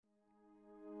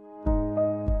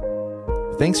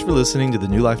Thanks for listening to the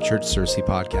New Life Church Searcy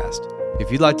podcast.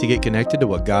 If you'd like to get connected to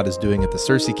what God is doing at the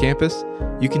Searcy campus,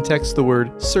 you can text the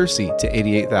word Searcy to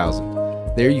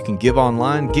 88,000. There you can give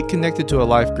online, get connected to a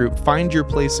life group, find your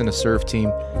place in a serve team,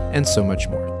 and so much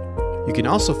more. You can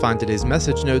also find today's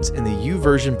message notes in the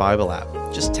YouVersion Bible app.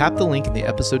 Just tap the link in the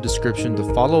episode description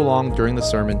to follow along during the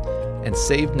sermon and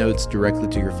save notes directly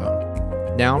to your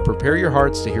phone. Now, prepare your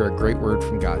hearts to hear a great word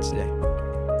from God today.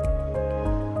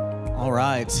 All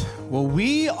right. Well,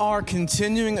 we are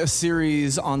continuing a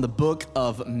series on the book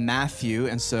of Matthew.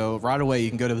 And so right away, you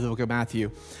can go to the book of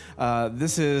Matthew.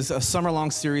 This is a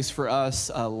summer-long series for us.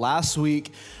 Last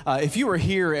week, if you were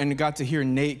here and got to hear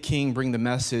Nate King bring the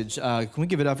message, can we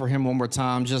give it up for him one more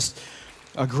time? Just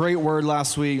a great word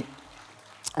last week.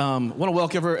 Want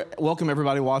to welcome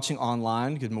everybody watching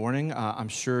online. Good morning. I'm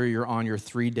sure you're on your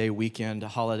 3-day weekend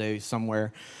holiday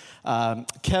somewhere.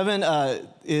 Kevin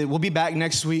will be back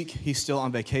next week. He's still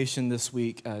on vacation this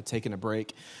week, taking a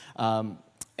break.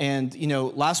 And, you know,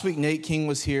 last week Nate King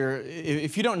was here.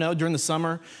 If you don't know, during the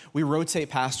summer, we rotate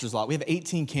pastors a lot. We have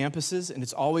 18 campuses, and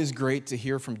it's always great to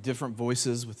hear from different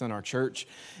voices within our church.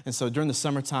 And so during the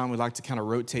summertime, we like to kind of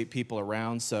rotate people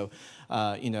around. So,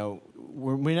 you know,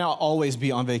 we may not always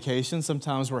be on vacation.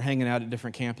 Sometimes we're hanging out at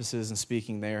different campuses and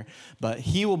speaking there. But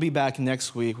he will be back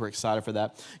next week. We're excited for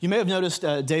that. You may have noticed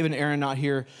David and Aaron not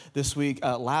here this week.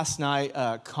 Last night,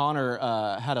 Connor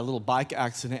had a little bike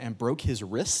accident and broke his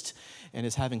wrist and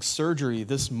is having surgery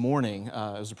this morning. It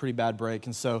was a pretty bad break.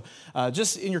 And so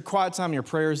just in your quiet time, in your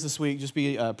prayers this week, just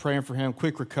be praying for him,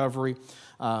 quick recovery.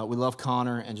 We love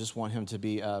Connor and just want him to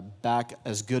be back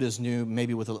as good as new,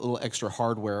 maybe with a little extra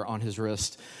hardware on his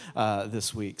wrist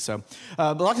this week. So,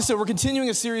 but like I said, we're continuing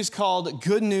a series called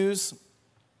Good News,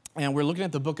 and we're looking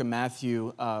at the book of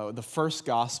Matthew, the first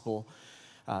gospel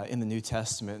in the New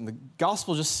Testament. And the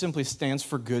gospel just simply stands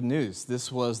for good news.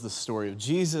 This was the story of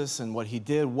Jesus and what he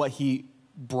did, what he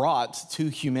brought to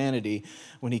humanity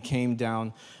when he came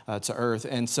down to earth.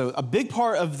 And so a big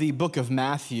part of the book of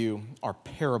Matthew are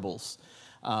parables.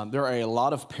 There are a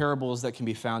lot of parables that can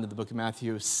be found in the book of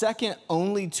Matthew, second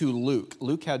only to Luke.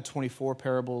 Luke had 24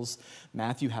 parables.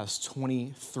 Matthew has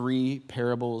 23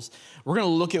 parables. We're going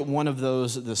to look at one of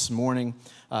those this morning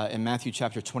in Matthew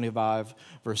chapter 25,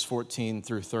 verse 14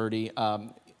 through 30.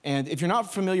 And if you're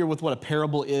not familiar with what a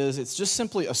parable is, it's just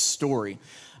simply a story.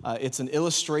 It's an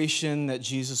illustration that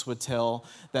Jesus would tell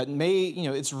that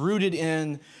it's rooted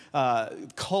in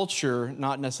culture,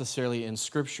 not necessarily in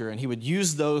Scripture. And he would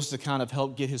use those to kind of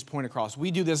help get his point across.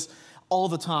 We do this all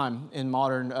the time in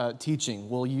modern teaching.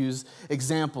 We'll use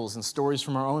examples and stories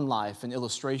from our own life and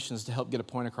illustrations to help get a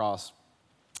point across.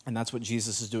 And that's what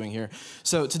Jesus is doing here.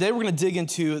 So today we're going to dig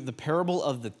into the parable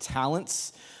of the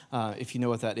talents, if you know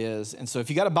what that is. And so if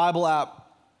you got a Bible app,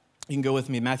 you can go with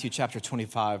me. Matthew chapter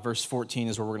 25, verse 14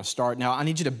 is where we're going to start. Now, I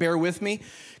need you to bear with me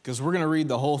because we're going to read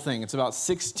the whole thing. It's about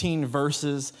 16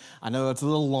 verses. I know that's a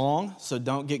little long, so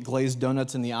don't get glazed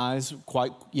donuts in the eyes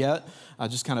quite yet.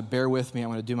 Just kind of bear with me. I'm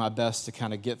going to do my best to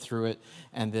kind of get through it,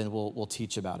 and then we'll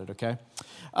teach about it, okay?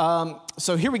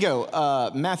 So here we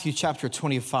go. Matthew chapter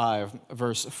 25,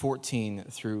 verse 14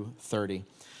 through 30.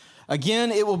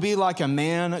 Again, it will be like a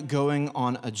man going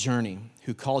on a journey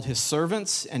who called his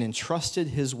servants and entrusted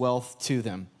his wealth to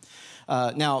them.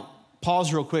 Now,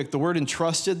 pause real quick. The word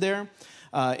entrusted there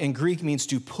in Greek means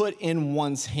to put in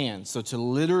one's hand. So to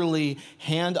literally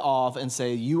hand off and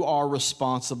say, you are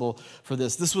responsible for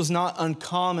this. This was not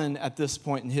uncommon at this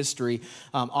point in history.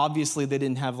 Obviously, they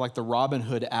didn't have like the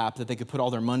Robinhood app that they could put all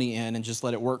their money in and just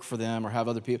let it work for them or have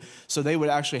other people. So they would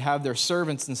actually have their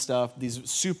servants and stuff, these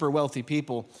super wealthy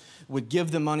people, would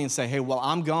give them money and say, hey, well,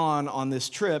 I'm gone on this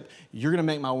trip. You're going to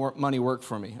make my money work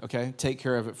for me, okay? Take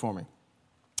care of it for me.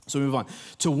 So we move on.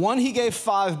 To one he gave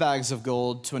 5 bags of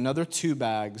gold, to another 2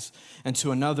 bags, and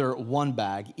to another 1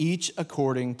 bag, each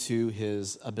according to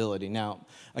his ability. Now,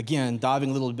 again, diving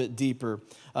a little bit deeper,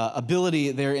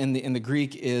 ability there in the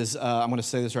Greek is, I'm going to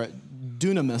say this right,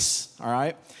 dunamis, all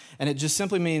right? And it just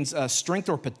simply means strength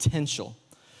or potential.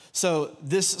 So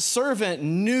this servant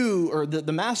knew, or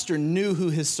the master knew who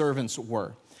his servants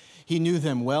were. He knew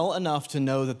them well enough to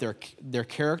know that their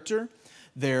character,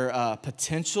 their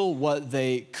potential, what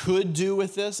they could do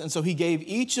with this. And so he gave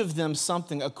each of them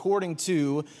something according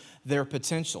to their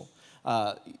potential.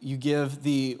 You give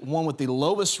the one with the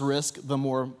lowest risk the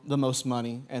most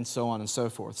money, and so on and so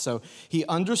forth. So he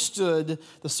understood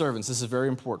the servants. This is very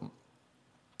important.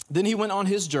 Then he went on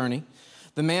his journey.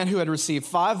 The man who had received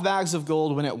 5 bags of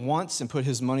gold went at once and put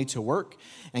his money to work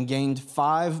and gained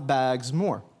 5 bags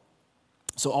more.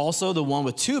 So also the one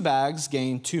with 2 bags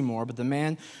gained 2 more, but the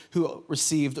man who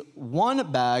received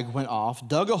 1 bag went off,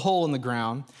 dug a hole in the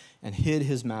ground, and hid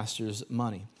his master's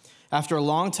money. After a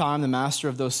long time, the master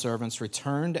of those servants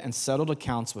returned and settled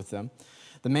accounts with them.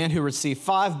 The man who received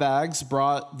 5 bags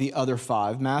brought the other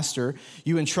 5. Master,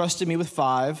 you entrusted me with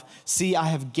 5. See, I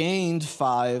have gained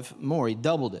 5 more. He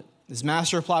doubled it. His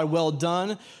master replied, well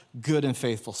done, good and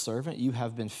faithful servant. You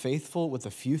have been faithful with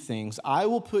a few things. I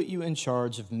will put you in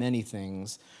charge of many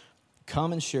things.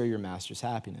 Come and share your master's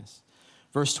happiness.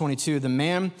 Verse 22, the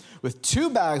man with 2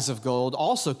 bags of gold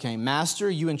also came. Master,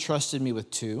 you entrusted me with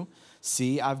 2.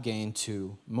 See, I've gained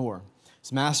 2 more.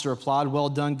 His master replied, well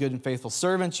done, good and faithful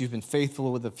servant. You've been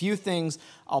faithful with a few things.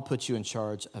 I'll put you in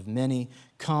charge of many.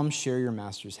 Come share your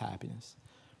master's happiness.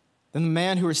 Then the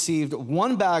man who received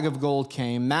 1 bag of gold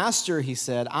came. Master, he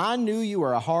said, I knew you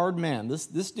were a hard man.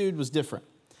 This dude was different.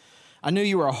 I knew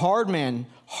you were a hard man,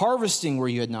 harvesting where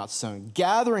you had not sown,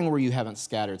 gathering where you haven't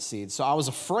scattered seed. So I was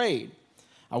afraid.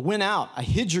 I went out. I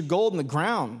hid your gold in the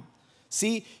ground.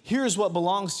 See, here's what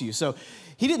belongs to you. So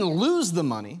he didn't lose the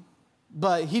money,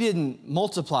 but he didn't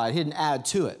multiply it. He didn't add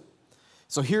to it.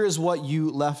 So here is what you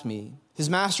left me. His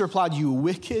master replied, you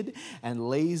wicked and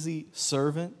lazy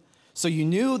servant. So you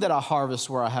knew that I harvest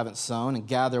where I haven't sown and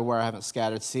gather where I haven't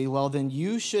scattered seed. Well, then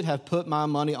you should have put my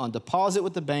money on deposit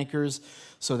with the bankers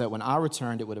so that when I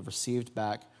returned, it would have received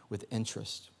back with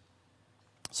interest.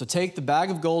 So take the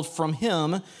bag of gold from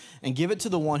him and give it to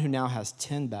the one who now has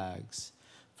 10 bags.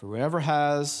 For whoever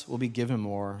has will be given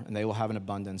more, and they will have an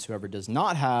abundance. Whoever does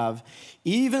not have,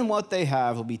 even what they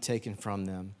have will be taken from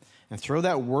them. And throw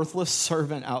that worthless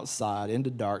servant outside into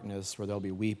darkness where there'll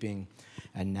be weeping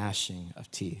and gnashing of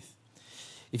teeth.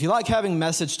 If you like having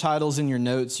message titles in your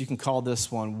notes, you can call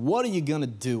this one, What Are You Gonna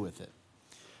Do With It?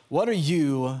 What are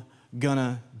you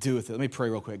gonna do with it? Let me pray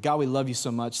real quick. God, we love you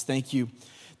so much. Thank you.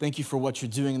 Thank you for what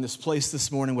you're doing in this place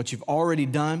this morning, what you've already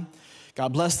done.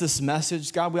 God, bless this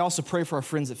message. God, we also pray for our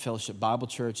friends at Fellowship Bible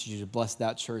Church. You bless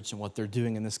that church and what they're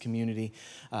doing in this community,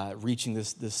 reaching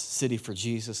this city for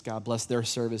Jesus. God, bless their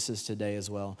services today as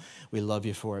well. We love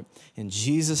you for it. In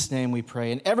Jesus' name we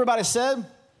pray. And everybody said,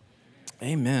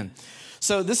 amen.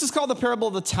 So this is called the parable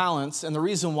of the talents, and the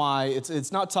reason why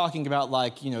it's not talking about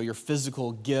like, your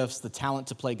physical gifts, the talent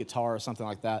to play guitar or something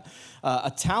like that. A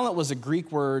talent was a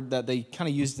Greek word that they kind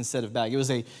of used instead of bag. It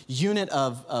was a unit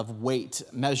of weight,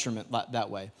 measurement that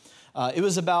way. It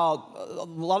was about, a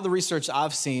lot of the research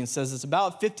I've seen says it's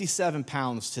about 57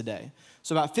 pounds today.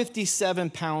 So about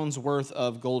 57 pounds worth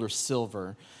of gold or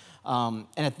silver. And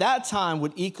at that time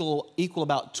would equal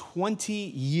about 20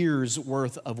 years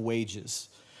worth of wages.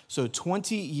 So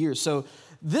 20 years. So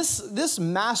this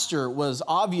master was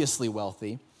obviously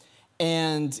wealthy,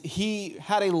 and he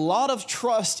had a lot of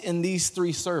trust in these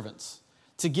 3 servants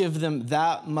to give them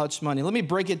that much money. Let me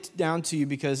break it down to you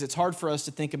because it's hard for us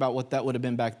to think about what that would have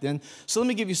been back then. So let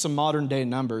me give you some modern day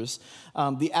numbers.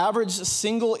 The average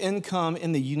single income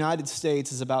in the United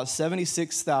States is about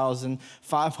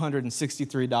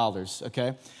 $76,563,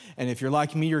 okay? And if you're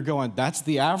like me, you're going, that's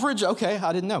the average? Okay,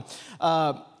 I didn't know.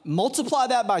 Multiply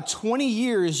that by 20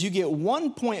 years, you get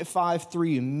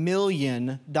 $1.53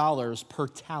 million per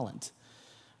talent,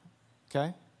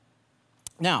 okay?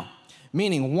 Now,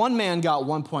 meaning one man got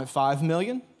 1.5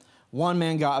 million, one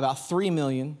man got about 3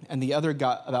 million, and the other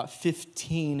got about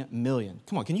 15 million.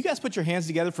 Come on, can you guys put your hands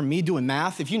together for me doing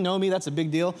math? If you know me, that's a big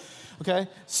deal, okay?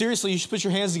 Seriously, you should put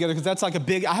your hands together because that's like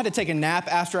I had to take a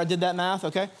nap after I did that math,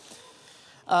 okay?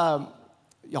 Y'all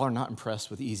are not impressed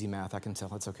with easy math, I can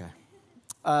tell, it's okay.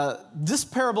 This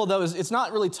parable, though, it's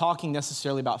not really talking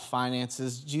necessarily about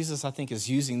finances. Jesus, I think, is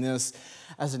using this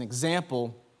as an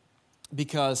example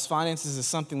because finances is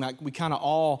something that we kind of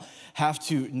all have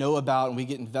to know about and we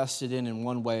get invested in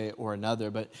one way or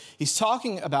another. But he's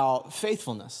talking about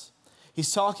faithfulness.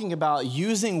 He's talking about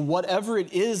using whatever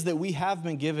it is that we have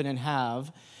been given and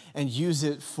have and use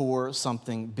it for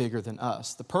something bigger than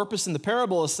us. The purpose in the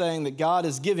parable is saying that God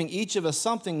is giving each of us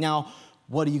something. Now,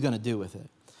 what are you going to do with it?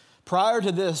 Prior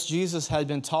to this, Jesus had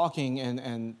been talking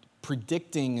and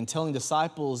predicting and telling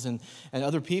disciples and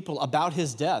other people about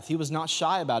his death. He was not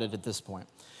shy about it at this point.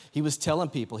 He was telling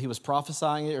people, he was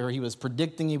prophesying it, or he was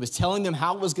predicting, he was telling them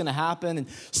how it was going to happen. And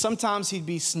sometimes he'd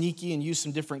be sneaky and use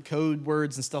some different code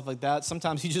words and stuff like that.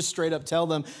 Sometimes he'd just straight up tell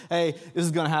them, hey, this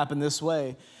is going to happen this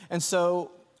way. And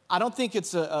so I don't think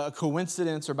it's a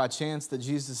coincidence or by chance that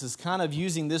Jesus is kind of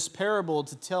using this parable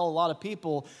to tell a lot of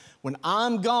people, when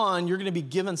I'm gone, you're going to be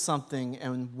given something,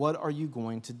 and what are you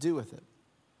going to do with it?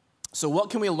 So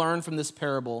what can we learn from this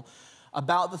parable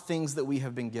about the things that we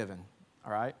have been given,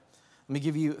 all right? Let me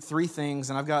give you 3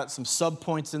 things, and I've got some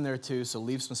subpoints in there too, so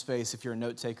leave some space if you're a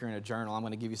note taker in a journal. I'm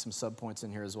going to give you some subpoints in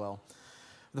here as well.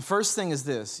 The first thing is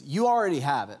this: you already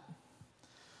have it.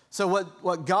 So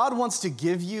what God wants to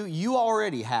give you, you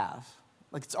already have.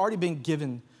 Like it's already been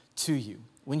given to you.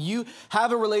 When you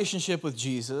have a relationship with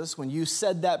Jesus, when you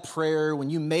said that prayer, when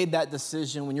you made that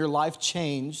decision, when your life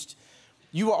changed,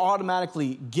 you are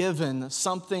automatically given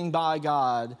something by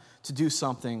God to do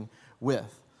something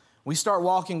with. We start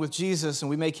walking with Jesus and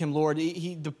we make him Lord.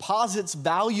 He deposits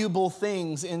valuable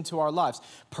things into our lives.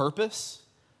 Purpose,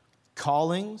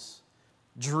 callings,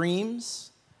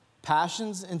 dreams,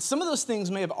 passions. And some of those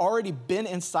things may have already been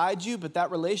inside you, but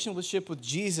that relationship with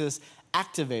Jesus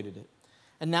activated it.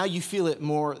 And now you feel it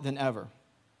more than ever.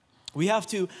 We have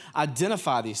to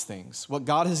identify these things, what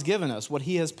God has given us, what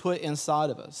he has put inside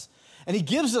of us. And he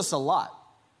gives us a lot.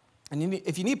 And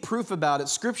if you need proof about it,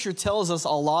 Scripture tells us a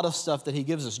lot of stuff that he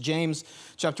gives us. James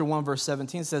chapter 1, verse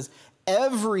 17 says,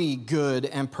 every good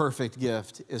and perfect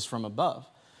gift is from above.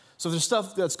 So if there's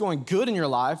stuff that's going good in your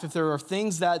life, if there are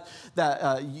things that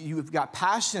you've got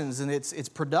passions and it's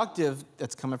productive,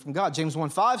 that's coming from God. James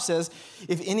 1:5 says,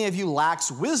 if any of you lacks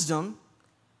wisdom,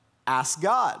 ask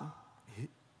God.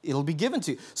 It'll be given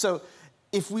to you. So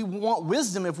if we want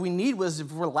wisdom, if we need wisdom,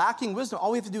 if we're lacking wisdom,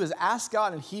 all we have to do is ask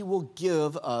God and he will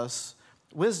give us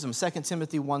wisdom. 2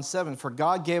 Timothy 1:7, for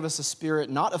God gave us a spirit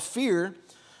not of fear,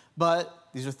 but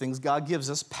these are things God gives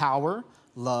us, power,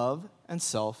 love, and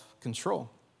self-control.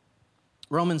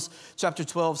 Romans chapter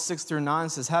 12,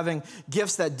 6-9 says, having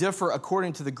gifts that differ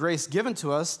according to the grace given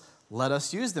to us, let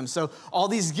us use them. So all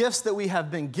these gifts that we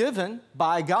have been given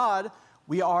by God,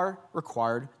 we are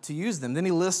required to use them. Then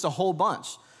he lists a whole bunch.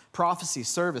 Prophecy,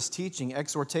 service, teaching,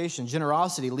 exhortation,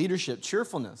 generosity, leadership,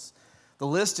 cheerfulness. The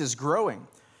list is growing.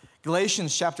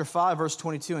 Galatians chapter 5, verse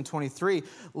 22 and 23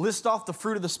 list off the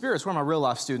fruit of the Spirit. Where are my real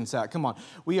life students at? Come on.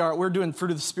 We're doing fruit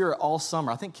of the Spirit all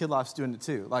summer. I think Kid Life's doing it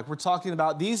too. Like we're talking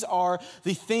about, these are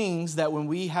the things that when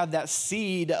we have that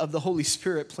seed of the Holy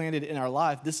Spirit planted in our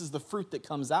life, this is the fruit that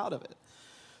comes out of it.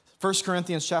 1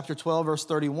 Corinthians chapter 12, verse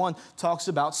 31 talks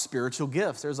about spiritual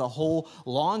gifts. There's a whole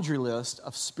laundry list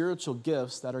of spiritual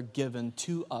gifts that are given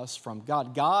to us from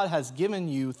God. God has given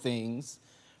you things,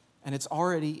 and it's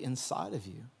already inside of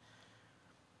you.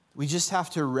 We just have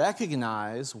to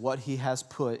recognize what he has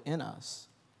put in us.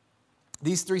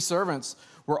 These three servants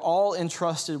were all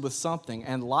entrusted with something,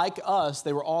 and like us,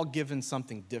 they were all given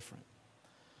something different.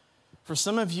 For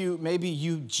some of you, maybe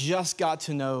you just got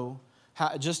to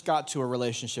a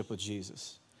relationship with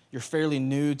Jesus. You're fairly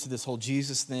new to this whole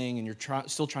Jesus thing, and you're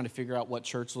still trying to figure out what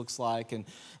church looks like and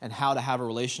how to have a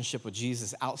relationship with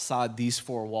Jesus outside these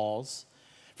four walls.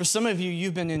 For some of you,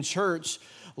 you've been in church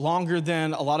longer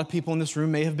than a lot of people in this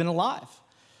room may have been alive.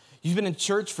 You've been in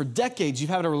church for decades. You've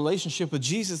had a relationship with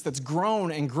Jesus that's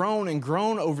grown and grown and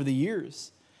grown over the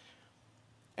years.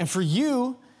 And for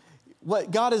you,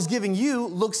 what God is giving you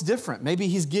looks different. Maybe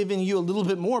he's giving you a little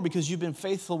bit more because you've been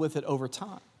faithful with it over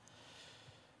time.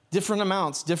 Different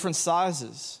amounts, different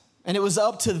sizes. And it was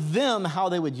up to them how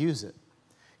they would use it.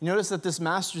 You notice that this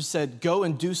master said, go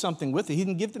and do something with it. He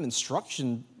didn't give them an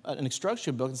instruction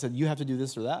book and said, you have to do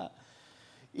this or that.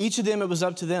 Each of them, it was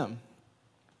up to them.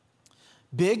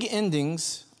 Big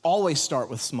endings always start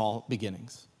with small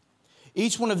beginnings.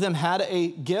 Each one of them had a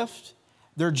gift.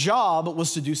 Their job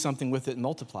was to do something with it and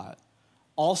multiply it.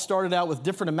 All started out with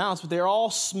different amounts, but they're all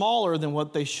smaller than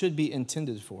what they should be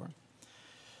intended for.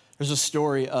 There's a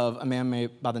story of a man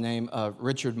by the name of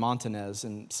Richard Montanez,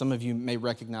 and some of you may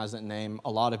recognize that name.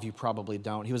 A lot of you probably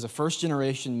don't. He was a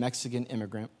first-generation Mexican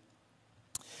immigrant.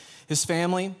 His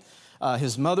family,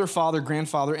 his mother, father,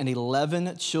 grandfather, and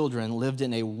 11 children lived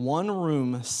in a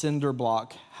one-room cinder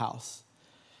block house.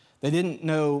 They didn't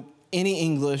know any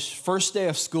English. First day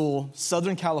of school,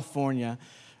 Southern California,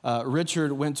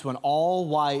 Richard went to an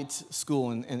all-white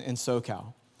school in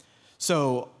SoCal.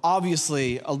 So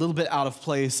obviously a little bit out of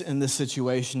place in this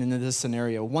situation, in this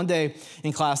scenario. One day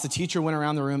in class, the teacher went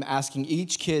around the room asking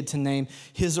each kid to name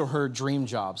his or her dream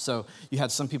job. So you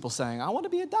had some people saying, I want to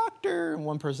be a doctor, and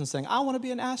one person saying, I want to be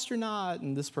an astronaut,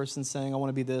 and this person saying, I want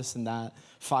to be this and that,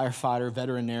 firefighter,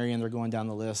 veterinarian, they're going down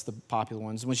the list, the popular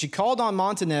ones. When she called on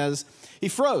Montanez, he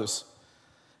froze.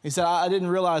 He said, I didn't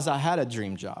realize I had a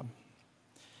dream job.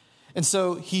 And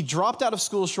so he dropped out of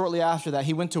school shortly after that.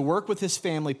 He went to work with his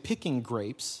family picking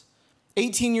grapes.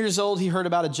 18 years old, he heard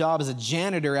about a job as a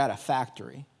janitor at a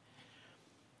factory.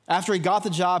 After he got the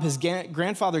job, his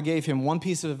grandfather gave him one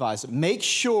piece of advice. Make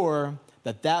sure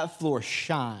that floor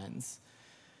shines.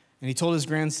 And he told his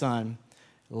grandson,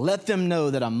 let them know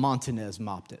that a Montanez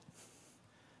mopped it.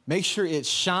 Make sure it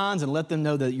shines and let them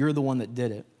know that you're the one that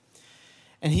did it.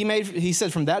 And he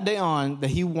said from that day on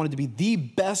that he wanted to be the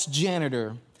best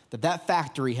janitor that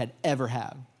factory had ever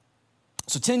had.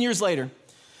 So 10 years later,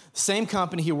 Same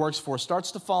company he works for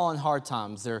starts to fall in hard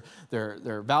times. Their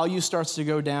value starts to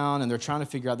go down, and they're trying to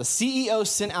figure out. The CEO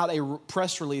sent out a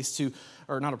press release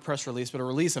not a press release, but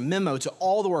a memo to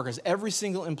all the workers, every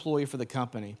single employee for the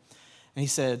company. And he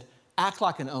said, act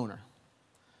like an owner.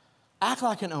 Act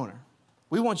like an owner.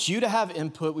 We want you to have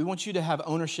input. We want you to have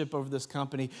ownership over this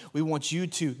company. We want you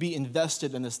to be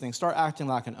invested in this thing. Start acting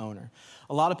like an owner.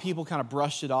 A lot of people kind of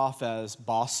brushed it off as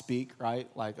boss speak, right?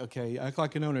 Like, okay, act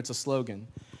like an owner. It's a slogan.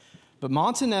 But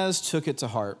Montanez took it to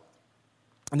heart.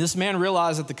 And this man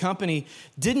realized that the company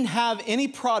didn't have any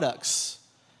products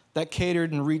that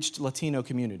catered and reached Latino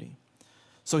community.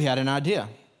 So he had an idea.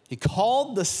 He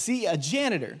called a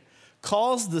janitor,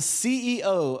 calls the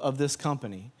CEO of this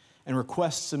company and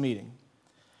requests a meeting.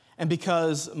 And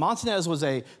because Montanez was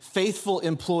a faithful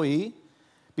employee,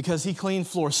 because he cleaned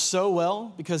floors so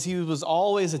well, because he was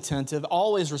always attentive,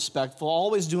 always respectful,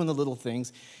 always doing the little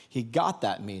things, he got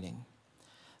that meeting.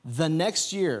 The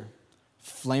next year,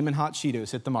 Flamin' Hot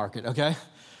Cheetos hit the market, okay?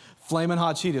 Flamin'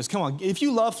 Hot Cheetos. Come on, if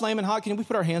you love Flamin' Hot, can we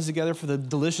put our hands together for the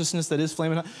deliciousness that is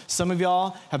Flamin' Hot? Some of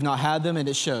y'all have not had them, and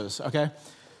it shows, okay?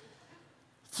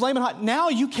 Flamin' Hot, now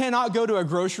you cannot go to a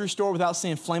grocery store without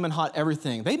seeing Flamin' Hot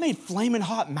everything. They made Flamin'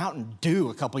 Hot Mountain Dew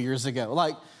a couple years ago.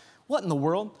 Like, what in the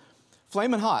world?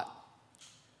 Flamin' Hot.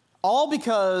 All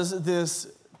because this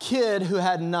kid who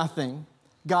had nothing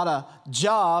got a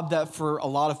job that for a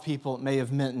lot of people may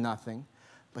have meant nothing,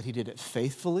 but he did it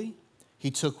faithfully.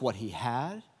 He took what he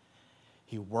had.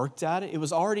 He worked at it. It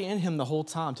was already in him the whole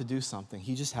time to do something.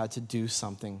 He just had to do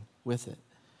something with it.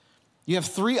 You have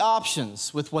 3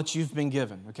 options with what you've been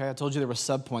given, okay? I told you there were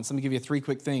subpoints. Let me give you 3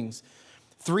 quick things.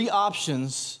 3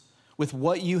 options with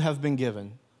what you have been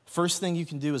given. First thing you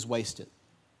can do is waste it.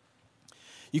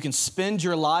 You can spend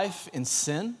your life in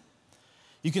sin.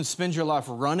 You can spend your life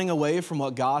running away from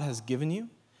what God has given you.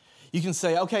 You can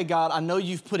say, okay, God, I know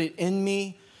you've put it in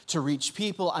me to reach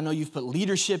people. I know you've put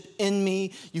leadership in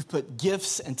me. You've put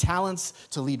gifts and talents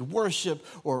to lead worship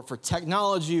or for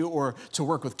technology or to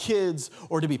work with kids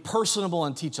or to be personable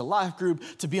and teach a life group,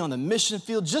 to be on the mission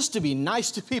field, just to be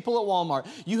nice to people at Walmart.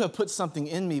 You have put something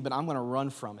in me, but I'm going to run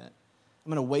from it. I'm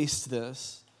going to waste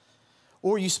this.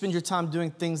 Or you spend your time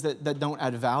doing things that don't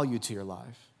add value to your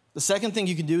life. The second thing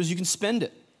you can do is you can spend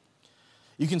it.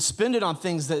 You can spend it on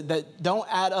things that don't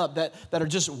add up, that are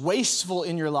just wasteful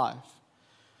in your life.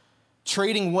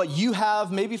 Trading what you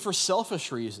have maybe for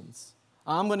selfish reasons.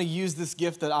 I'm going to use this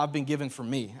gift that I've been given for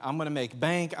me. I'm going to make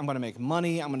bank. I'm going to make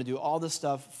money. I'm going to do all this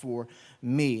stuff for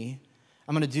me.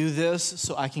 I'm going to do this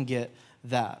so I can get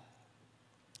that.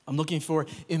 I'm looking for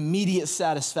immediate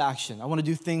satisfaction. I want to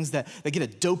do things that get a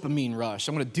dopamine rush.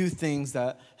 I'm going to do things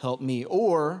that help me.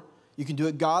 Or you can do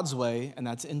it God's way, and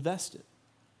that's invest it.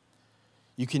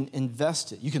 You can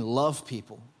invest it. You can love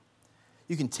people.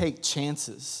 You can take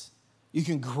chances. You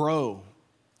can grow.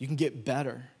 You can get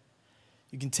better.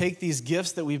 You can take these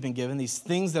gifts that we've been given, these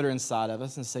things that are inside of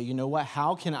us, and say, you know what?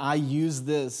 How can I use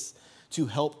this to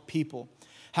help people?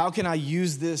 How can I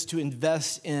use this to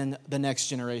invest in the next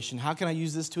generation? How can I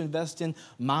use this to invest in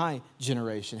my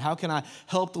generation? How can I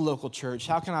help the local church?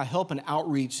 How can I help an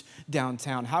outreach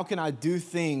downtown? How can I do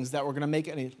things that were going to make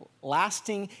a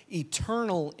lasting,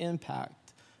 eternal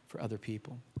impact for other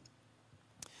people?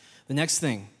 The next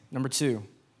thing, number 2,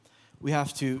 we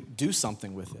have to do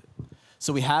something with it.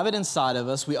 So we have it inside of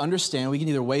us. We understand we can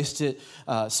either waste it,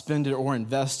 spend it, or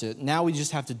invest it. Now we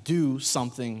just have to do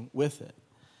something with it.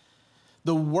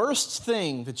 The worst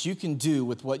thing that you can do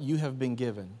with what you have been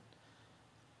given,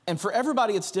 and for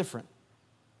everybody it's different,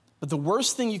 but the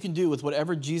worst thing you can do with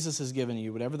whatever Jesus has given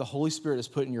you, whatever the Holy Spirit has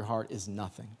put in your heart, is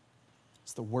nothing.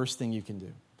 It's the worst thing you can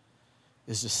do,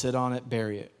 is just sit on it,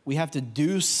 bury it. We have to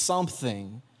do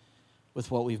something with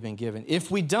what we've been given.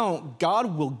 If we don't,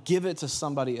 God will give it to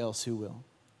somebody else who will.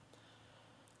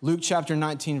 Luke chapter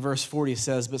 19, verse 40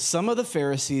 says, but some of the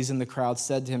Pharisees in the crowd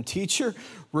said to him, teacher,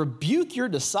 rebuke your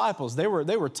disciples. They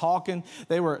were talking,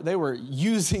 they were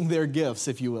using their gifts,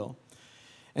 if you will.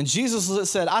 And Jesus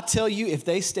said, I tell you, if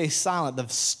they stay silent, the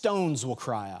stones will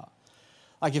cry out.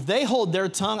 Like if they hold their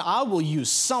tongue, I will use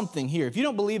something here. If you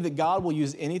don't believe that God will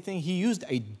use anything, he used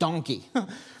a donkey.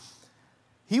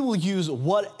 He will use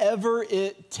whatever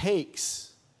it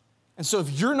takes. And so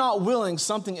if you're not willing,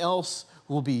 something else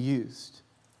will be used.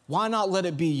 Why not let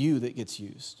it be you that gets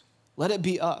used? Let it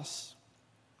be us.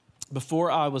 Before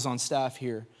I was on staff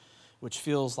here, which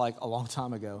feels like a long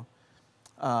time ago,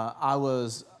 I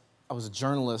was a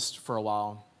journalist for a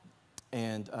while.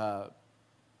 And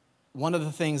one of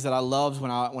the things that I loved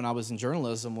when I was in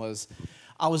journalism was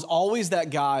I was always that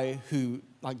guy who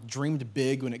like dreamed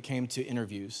big when it came to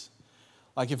interviews.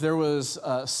 Like if there was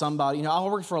somebody, I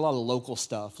worked for a lot of local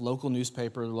stuff, local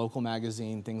newspaper, local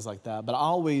magazine, things like that. But I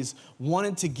always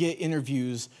wanted to get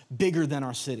interviews bigger than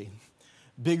our city,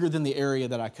 bigger than the area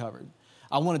that I covered.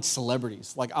 I wanted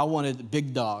celebrities, like I wanted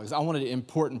big dogs. I wanted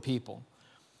important people.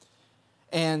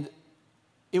 And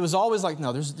it was always like,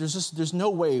 no, there's no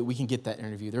way we can get that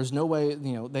interview. There's no way,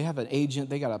 they have an agent,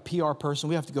 they got a PR person.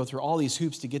 We have to go through all these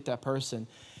hoops to get that person.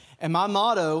 And my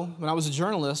motto when I was a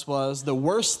journalist was, the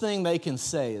worst thing they can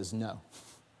say is no.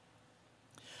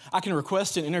 I can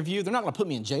request an interview. They're not going to put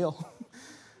me in jail.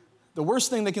 The worst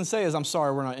thing they can say is, I'm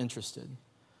sorry, we're not interested.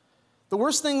 The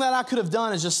worst thing that I could have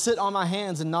done is just sit on my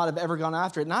hands and not have ever gone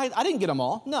after it. And I didn't get them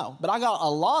all, no, but I got a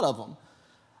lot of them.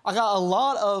 I got a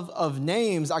lot of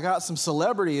names. I got some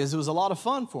celebrities. It was a lot of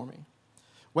fun for me.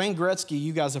 Wayne Gretzky,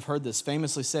 you guys have heard this,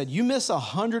 famously said, you miss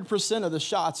 100% of the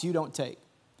shots you don't take.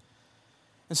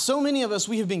 And so many of us,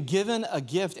 we have been given a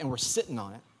gift and we're sitting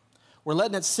on it. We're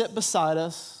letting it sit beside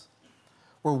us.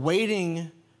 We're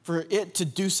waiting for it to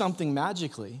do something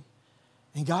magically.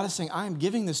 And God is saying, I am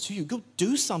giving this to you. Go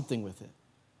do something with it.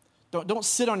 Don't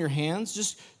sit on your hands.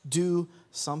 Just do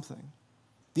something.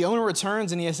 The owner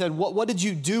returns and he said, what did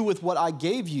you do with what I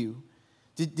gave you?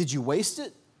 Did you waste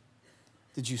it?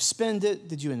 Did you spend it?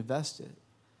 Did you invest it?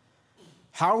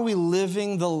 How are we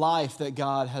living the life that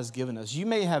God has given us? You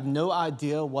may have no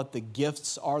idea what the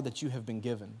gifts are that you have been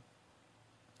given.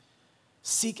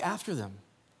 Seek after them.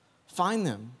 Find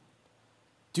them.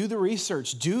 Do the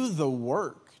research. Do the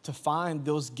work to find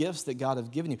those gifts that God has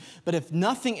given you. But if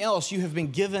nothing else, you have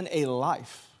been given a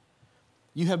life.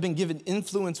 You have been given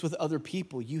influence with other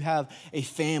people. You have a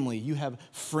family. You have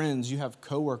friends. You have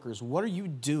coworkers. What are you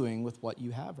doing with what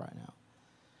you have right now?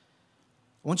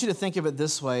 I want you to think of it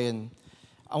this way, and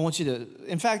I want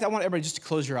everybody just to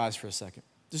close your eyes for a second.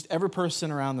 Just every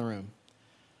person around the room.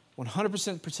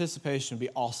 100% participation would be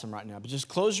awesome right now, but just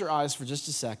close your eyes for just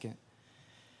a second.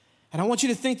 And I want you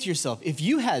to think to yourself, if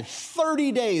you had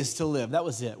 30 days to live, that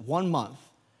was it, 1 month.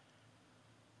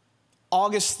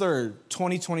 August 3rd,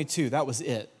 2022, that was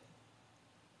it.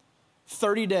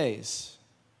 30 days.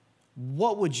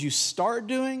 What would you start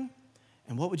doing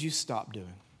and what would you stop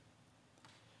doing?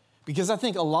 Because I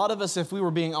think a lot of us, if we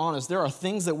were being honest, there are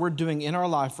things that we're doing in our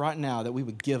life right now that we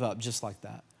would give up just like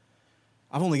that.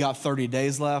 I've only got 30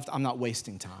 days left. I'm not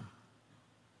wasting time.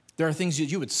 There are things that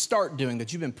you would start doing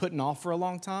that you've been putting off for a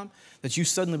long time that you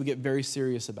suddenly would get very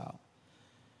serious about.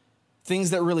 Things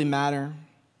that really matter.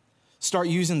 Start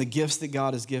using the gifts that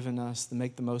God has given us to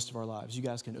make the most of our lives. You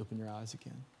guys can open your eyes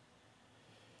again.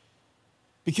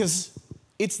 Because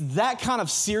it's that kind of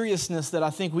seriousness that I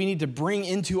think we need to bring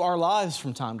into our lives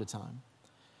from time to time.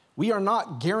 We are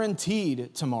not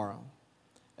guaranteed tomorrow.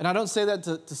 And I don't say that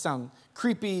to sound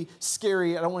creepy,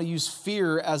 scary. I don't want to use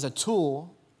fear as a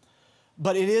tool.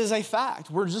 But it is a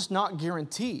fact. We're just not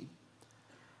guaranteed.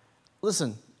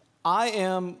 Listen, I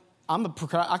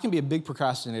can be a big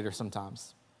procrastinator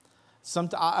sometimes.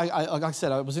 Like I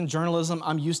said, I was in journalism.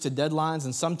 I'm used to deadlines,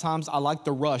 and sometimes I like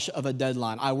the rush of a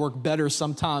deadline. I work better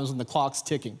sometimes when the clock's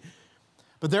ticking.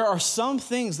 But there are some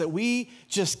things that we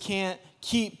just can't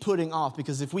keep putting off,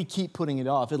 because if we keep putting it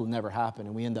off, it'll never happen,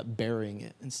 and we end up burying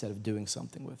it instead of doing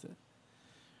something with it.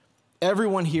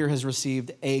 Everyone here has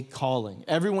received a calling.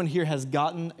 Everyone here has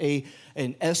gotten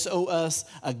an SOS,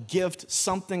 a gift,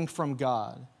 something from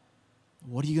God.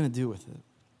 What are you going to do with it?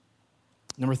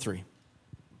 Number 3.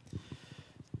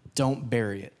 Don't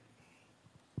bury it.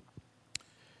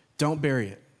 Don't bury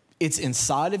it. It's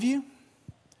inside of you.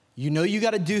 You know you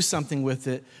got to do something with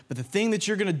it, but the thing that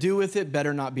you're going to do with it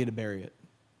better not be to bury it.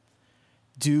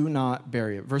 Do not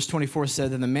bury it. Verse 24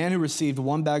 said, "Then the man who received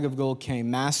 1 bag of gold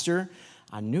came, 'Master,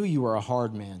 I knew you were a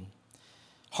hard man,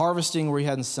 harvesting where you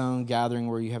hadn't sown, gathering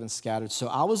where you haven't scattered. So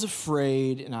I was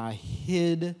afraid and I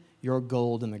hid your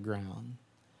gold in the ground.'"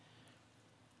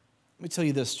 Let me tell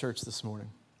you this, church, this morning.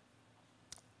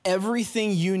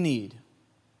 Everything you need,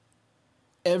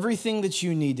 everything that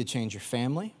you need to change your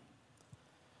family,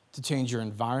 to change your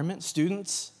environment,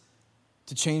 students,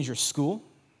 to change your school,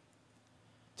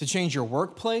 to change your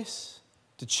workplace,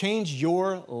 to change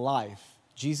your life,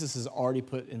 Jesus has already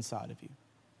put inside of you.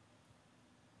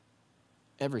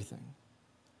 Everything.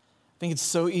 I think it's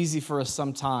so easy for us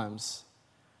sometimes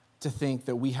to think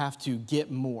that we have to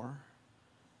get more,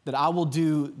 that I will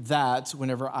do that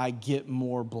whenever I get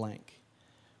more blank.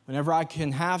 Whenever I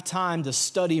can have time to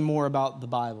study more about the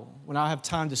Bible, when I have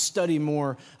time to study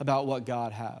more about what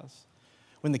God has,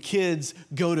 when the kids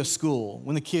go to school,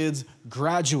 when the kids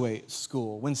graduate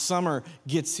school, when summer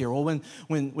gets here, well,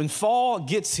 when fall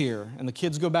gets here and the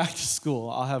kids go back to school,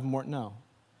 I'll have more. No.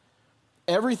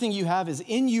 Everything you have is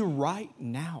in you right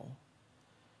now.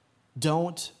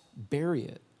 Don't bury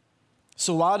it.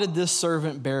 So why did this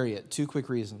servant bury it? Two quick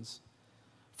reasons.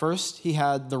 First, he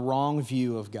had the wrong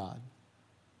view of God.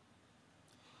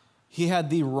 He had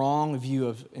the wrong view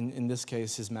of, in this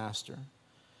case, his master.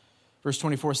 Verse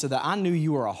 24 said that, I knew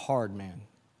you were a hard man.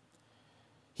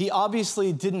 He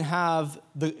obviously didn't have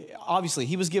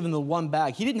he was given the one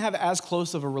bag. He didn't have as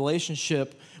close of a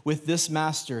relationship with this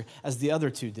master as the other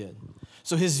two did.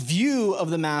 So his view of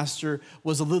the master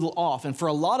was a little off. And for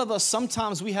a lot of us,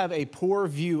 sometimes we have a poor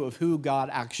view of who God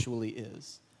actually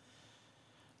is.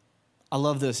 I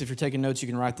love this. If you're taking notes, you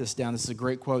can write this down. This is a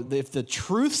great quote. If the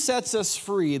truth sets us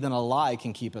free, then a lie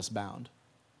can keep us bound.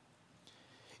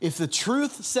 If the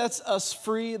truth sets us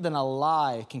free, then a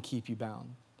lie can keep you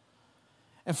bound.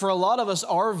 And for a lot of us,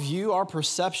 our view, our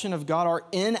perception of God, our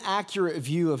inaccurate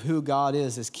view of who God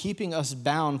is keeping us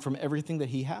bound from everything that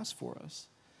he has for us.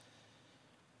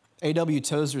 A.W.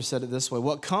 Tozer said it this way: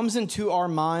 what comes into our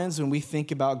minds when we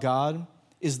think about God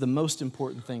is the most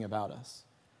important thing about us.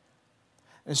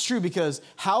 And it's true, because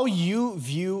how you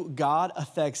view God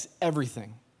affects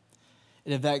everything.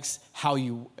 It affects how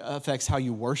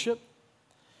you worship.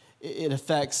 It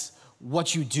affects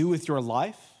what you do with your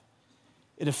life.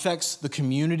 It affects the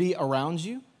community around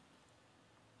you.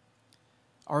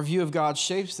 Our view of God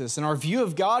shapes this, and our view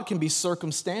of God can be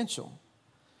circumstantial.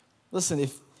 Listen,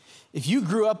 if you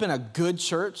grew up in a good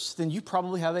church, then you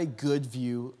probably have a good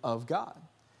view of God.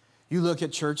 You look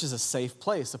at church as a safe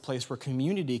place, a place where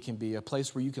community can be, a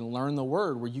place where you can learn the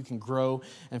word, where you can grow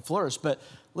and flourish. But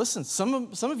listen, some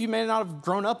of you may not have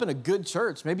grown up in a good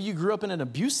church. Maybe you grew up in an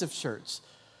abusive church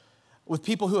with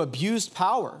people who abused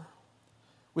power,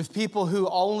 with people who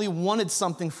only wanted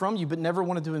something from you but never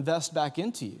wanted to invest back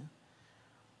into you.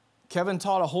 Kevin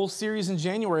taught a whole series in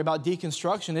January about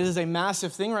deconstruction. It is a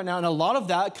massive thing right now, and a lot of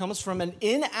that comes from an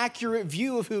inaccurate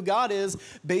view of who God is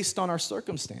based on our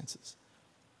circumstances.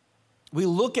 We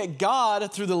look at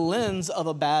God through the lens of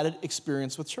a bad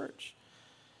experience with church.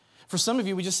 For some of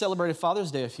you, we just celebrated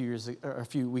Father's Day a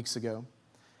few weeks ago.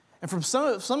 And from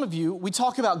some of you, we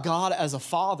talk about God as a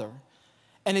father.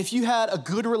 And if you had a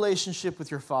good relationship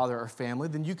with your father or family,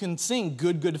 then you can sing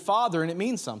Good, Good Father, and it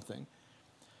means something.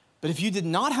 But if you did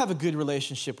not have a good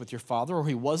relationship with your father, or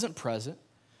he wasn't present,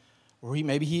 or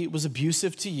maybe he was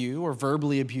abusive to you, or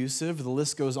verbally abusive, the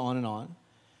list goes on,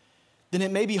 then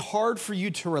it may be hard for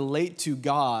you to relate to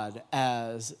God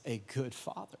as a good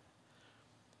father.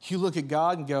 You look at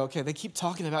God and go, okay, they keep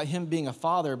talking about him being a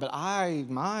father, but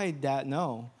my dad,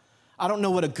 no. I don't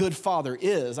know what a good father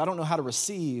is. I don't know how to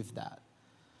receive that.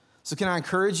 So can I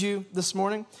encourage you this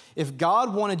morning? If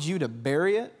God wanted you to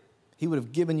bury it, he would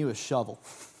have given you a shovel.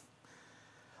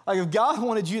 Like if God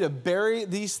wanted you to bury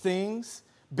these things,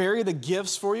 bury the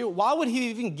gifts for you, why would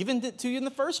he even given it to you in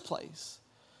the first place?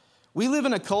 We live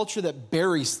in a culture that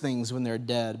buries things when they're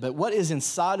dead, but what is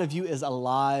inside of you is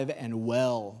alive and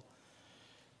well.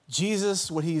 Jesus,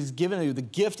 what he's given you, the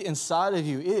gift inside of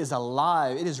you, it is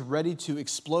alive. It is ready to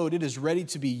explode. It is ready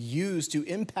to be used to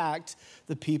impact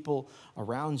the people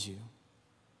around you.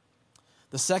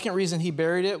 The second reason he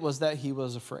buried it was that he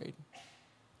was afraid.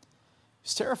 He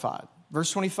was terrified.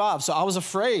 Verse 25, so I was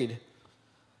afraid.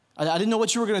 I didn't know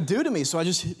what you were going to do to me, so I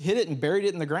just hid it and buried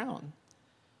it in the ground.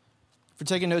 If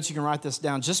you're taking notes, you can write this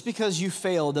down. Just because you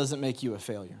fail doesn't make you a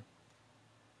failure.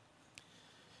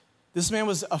 This man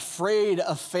was afraid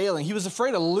of failing. He was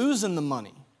afraid of losing the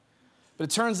money. But it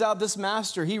turns out this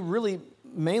master, he really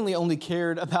mainly only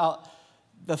cared about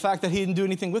the fact that he didn't do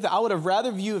anything with it. I would have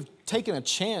rather you have taken a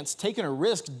chance, taken a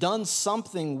risk, done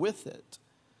something with it.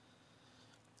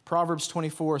 Proverbs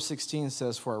 24:16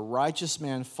 says, for a righteous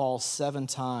man falls 7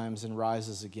 times and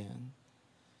rises again.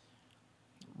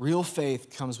 Real faith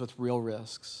comes with real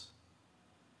risks.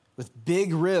 With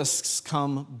big risks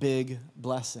come big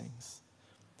blessings.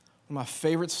 One of my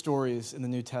favorite stories in the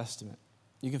New Testament.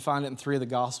 You can find it in 3 of the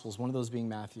Gospels, one of those being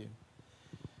Matthew.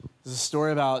 There's a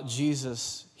story about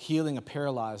Jesus healing a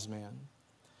paralyzed man.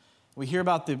 We hear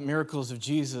about the miracles of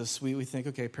Jesus. We think,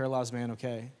 okay, paralyzed man,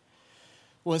 okay.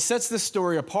 What sets this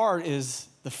story apart is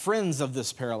the friends of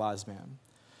this paralyzed man.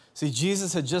 See,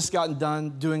 Jesus had just gotten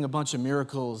done doing a bunch of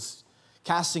miracles,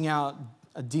 casting out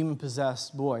a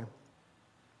demon-possessed boy.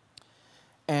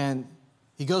 And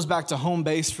he goes back to home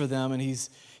base for them, and he's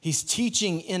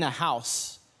teaching in a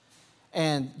house.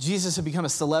 And Jesus had become a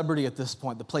celebrity at this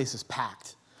point. The place is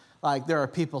packed. Like there are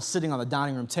people sitting on the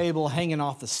dining room table, hanging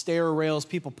off the stair rails,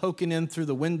 people poking in through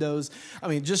the windows. I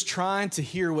mean, just trying to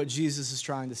hear what Jesus is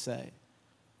trying to say.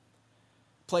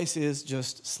 Place is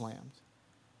just slammed.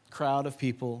 Crowd of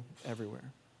people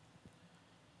everywhere.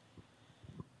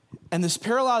 And this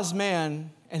paralyzed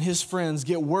man and his friends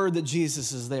get word that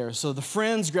Jesus is there. So the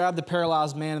friends grab the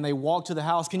paralyzed man and they walk to the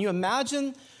house. Can you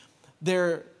imagine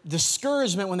their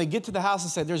discouragement when they get to the house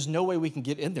and say, there's no way we can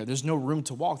get in there. There's no room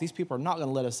to walk. These people are not going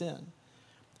to let us in.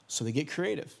 So they get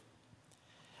creative.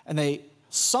 And they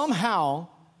somehow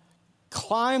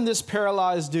climb this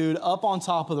paralyzed dude up on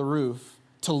top of the roof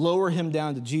to lower him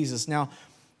down to Jesus. Now,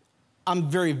 I'm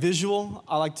very visual.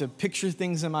 I like to picture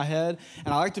things in my head,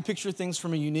 and I like to picture things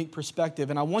from a unique perspective.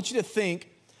 And I want you to think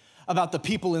about the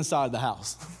people inside the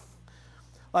house.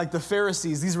 Like the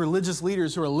Pharisees, these religious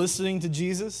leaders who are listening to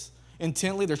Jesus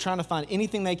intently. They're trying to find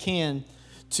anything they can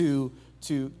to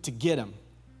get him.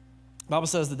 The Bible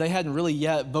says that they hadn't really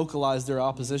yet vocalized their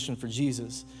opposition for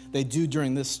Jesus. They do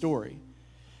during this story.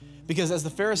 Because as the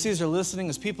Pharisees are listening,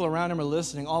 as people around them are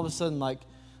listening, all of a sudden like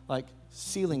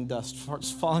ceiling dust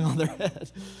starts falling on their head.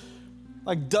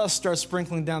 Like dust starts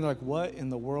sprinkling down. They're like, what in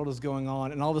the world is going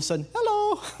on? And all of a sudden,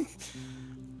 hello.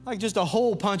 Like just a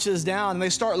hole punches down, and they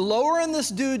start lowering this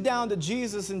dude down to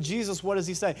Jesus. And Jesus, what does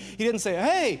he say? He didn't say,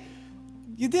 hey,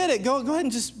 you did it. Go ahead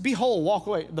and just be whole, walk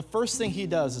away. The first thing he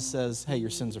does is says, hey, your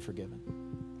sins are forgiven.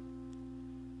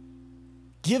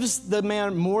 Gives the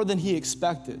man more than he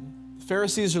expected. The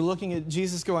Pharisees are looking at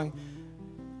Jesus going,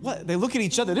 what? They look at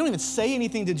each other. They don't even say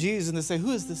anything to Jesus, and they say,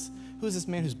 who is this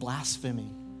man who's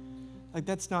blaspheming? Like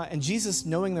that's not, and Jesus,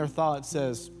 knowing their thoughts,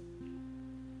 says,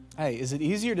 hey, is it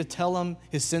easier to tell him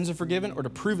his sins are forgiven or to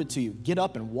prove it to you? Get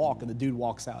up and walk, and the dude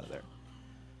walks out of there.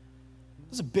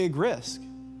 It's a big risk.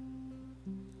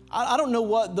 I don't know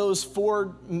what those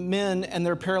four men and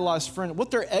their paralyzed friend,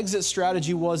 what their exit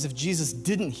strategy was if Jesus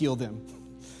didn't heal them.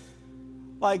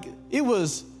 Like, it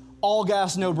was all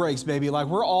gas, no brakes, baby. Like,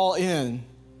 we're all in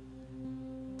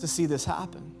to see this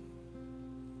happen.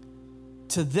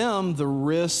 To them, the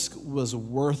risk was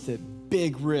worth it.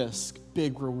 Big risk,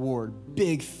 big reward,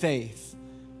 big faith,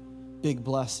 big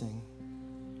blessing.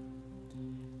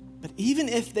 But even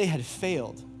if they had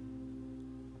failed,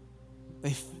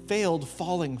 they failed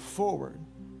falling forward.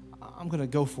 I'm going to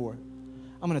go for it.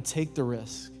 I'm going to take the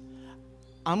risk.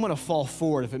 I'm going to fall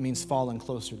forward if it means falling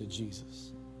closer to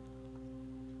Jesus.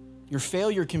 Your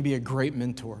failure can be a great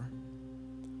mentor.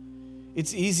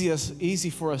 It's easy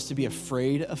for us to be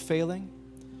afraid of failing.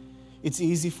 It's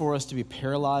easy for us to be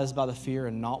paralyzed by the fear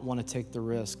and not want to take the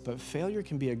risk, but failure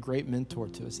can be a great mentor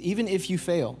to us. Even if you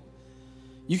fail,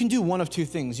 you can do one of two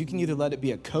things. You can either let it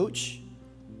be a coach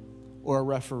or a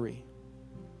referee.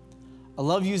 I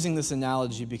love using this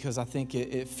analogy because I think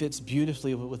it fits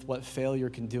beautifully with what failure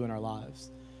can do in our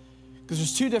lives. Because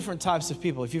there's two different types of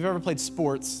people. If you've ever played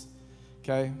sports,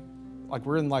 okay, like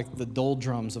we're in like the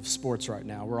doldrums of sports right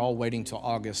now. We're all waiting till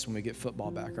August when we get football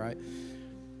back, right?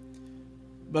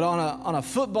 But on a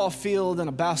football field and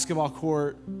a basketball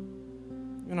court,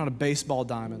 even on a baseball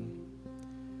diamond,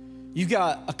 you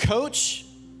got a coach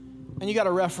and you got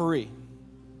a referee.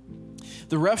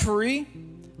 The referee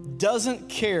doesn't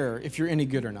care if you're any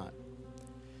good or not.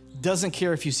 Doesn't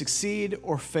care if you succeed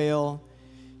or fail.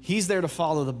 He's there to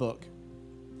follow the book.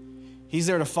 He's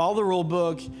there to follow the rule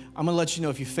book. I'm going to let you know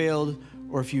if you failed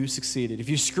or if you succeeded. If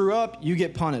you screw up, you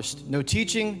get punished. No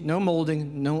teaching, no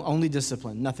molding, no only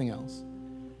discipline, nothing else.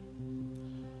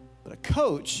 But a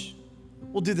coach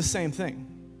will do the same thing.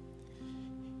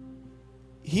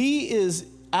 He is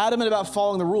adamant about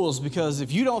following the rules because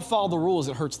if you don't follow the rules,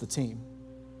 it hurts the team.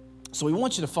 So we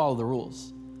want you to follow the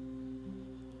rules.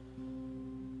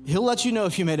 He'll let you know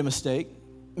if you made a mistake,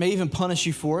 may even punish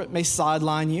you for it, may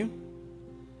sideline you.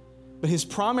 But his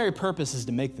primary purpose is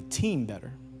to make the team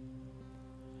better.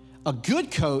 A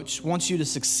good coach wants you to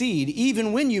succeed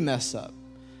even when you mess up.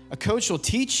 A coach will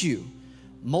teach you,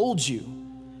 mold you,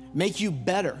 make you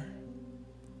better.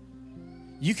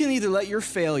 You can either let your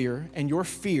failure and your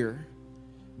fear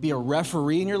be a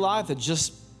referee in your life that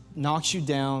just knocks you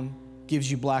down,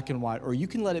 gives you black and white, or you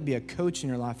can let it be a coach in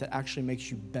your life that actually makes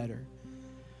you better.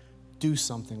 Do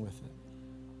something with it.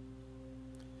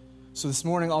 So this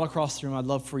morning, all across the room, I'd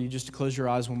love for you just to close your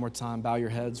eyes one more time, bow your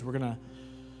heads.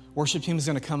 Worship team is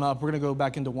going to come up. We're going to go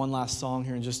back into one last song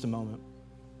here in just a moment.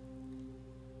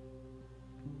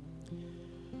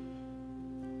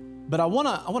 But I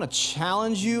want to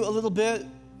challenge you a little bit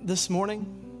this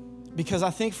morning because I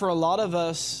think for a lot of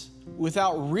us,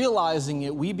 without realizing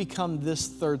it, we become this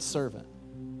third servant.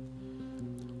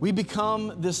 We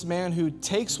become this man who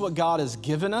takes what God has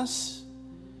given us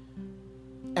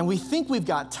and we think we've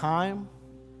got time,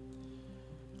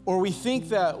 or we think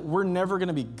that we're never going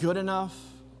to be good enough,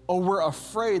 or we're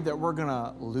afraid that we're going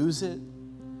to lose it.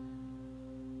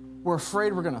 We're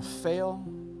afraid we're going to fail.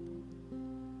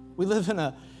 We live in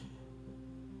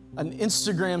an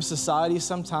Instagram society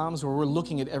sometimes where we're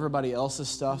looking at everybody else's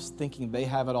stuff, thinking they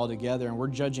have it all together, and we're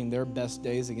judging their best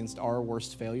days against our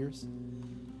worst failures.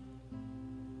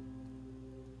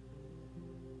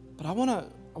 But I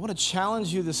want to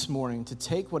challenge you this morning to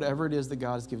take whatever it is that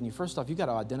God has given you. First off, you got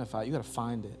to identify it. You got to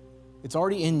find it. It's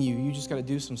already in you. You just got to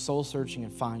do some soul searching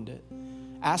and find it.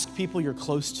 Ask people you're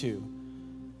close to.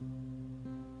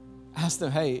 Ask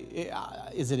them, hey,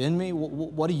 is it in me?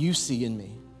 What do you see in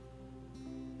me?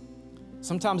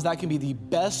 Sometimes that can be the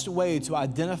best way to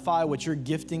identify what your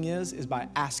gifting is by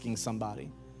asking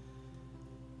somebody.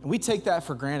 And we take that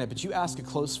for granted, but you ask a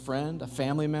close friend, a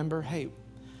family member, hey,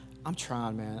 I'm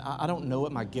trying, man. I don't know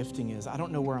what my gifting is. I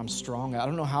don't know where I'm strong at. I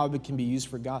don't know how it can be used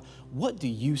for God. What do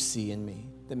you see in me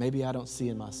that maybe I don't see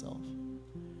in myself?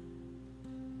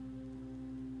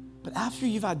 But after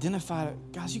you've identified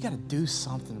it, guys, you got to do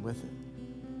something with it.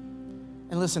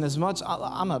 And listen, as much,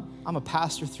 I'm a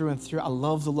pastor through and through. I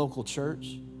love the local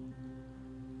church.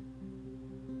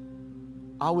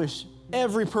 I wish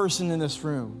every person in this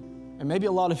room, and maybe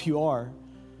a lot of you are,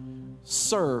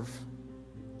 serve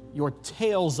your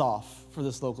tails off for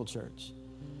this local church.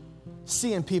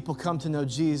 Seeing people come to know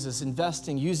Jesus,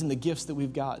 investing, using the gifts that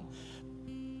we've got.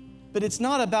 But it's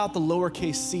not about the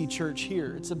lowercase c church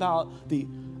here. It's about the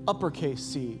uppercase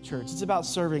C church. It's about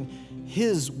serving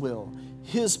His will,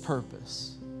 His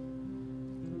purpose.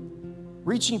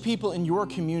 Reaching people in your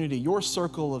community, your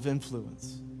circle of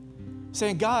influence.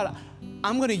 Saying, God,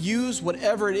 I'm going to use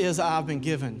whatever it is I've been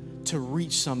given to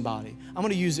reach somebody. I'm going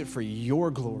to use it for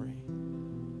your glory.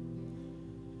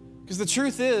 Because the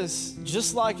truth is,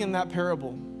 just like in that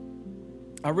parable,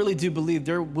 I really do believe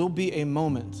there will be a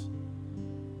moment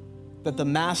that the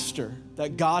master,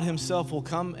 that God Himself will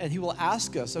come and He will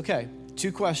ask us, okay,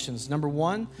 2 questions. Number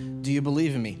 1, do you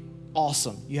believe in me?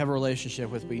 Awesome, you have a relationship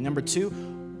with me. Number 2,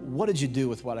 what did you do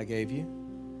with what I gave you?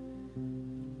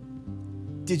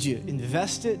 Did you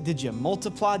invest it? Did you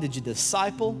multiply? Did you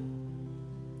disciple?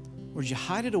 Or did you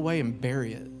hide it away and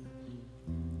bury it?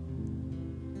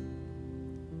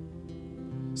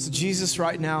 So Jesus,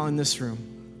 right now in this room,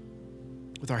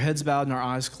 with our heads bowed and our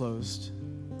eyes closed,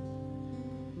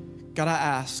 God, I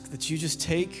ask that you just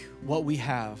take what we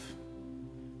have.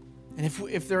 And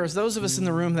if there's those of us in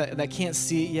the room that can't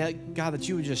see it yet, God, that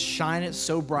you would just shine it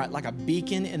so bright, like a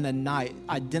beacon in the night.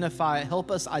 Help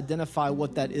us identify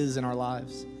what that is in our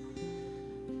lives.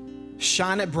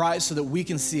 Shine it bright so that we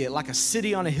can see it, like a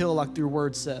city on a hill, like your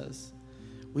word says.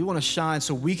 We want to shine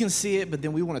so we can see it, but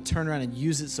then we want to turn around and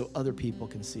use it so other people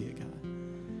can see it, God.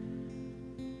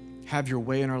 Have your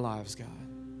way in our lives, God.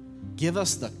 Give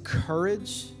us the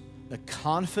courage, the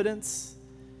confidence,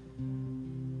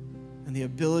 and the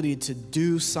ability to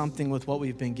do something with what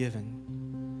we've been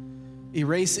given.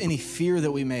 Erase any fear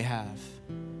that we may have,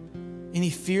 any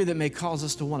fear that may cause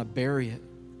us to want to bury it,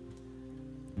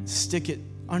 stick it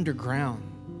underground,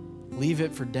 leave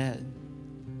it for dead.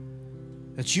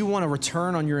 That you want to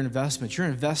return on your investment. You're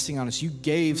investing on us. You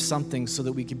gave something so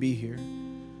that we could be here.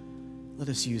 Let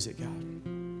us use it, God.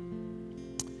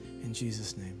 In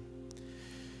Jesus' name.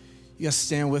 You guys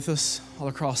stand with us all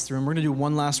across the room. We're going to do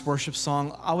one last worship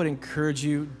song. I would encourage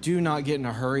you, do not get in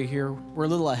a hurry here. We're a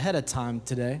little ahead of time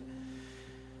today.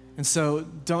 And so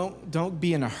don't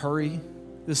be in a hurry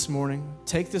this morning.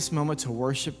 Take this moment to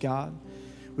worship God.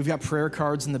 We've got prayer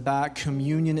cards in the back,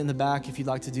 communion in the back if you'd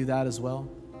like to do that as well.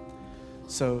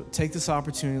 So take this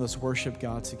opportunity. Let's worship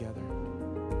God together.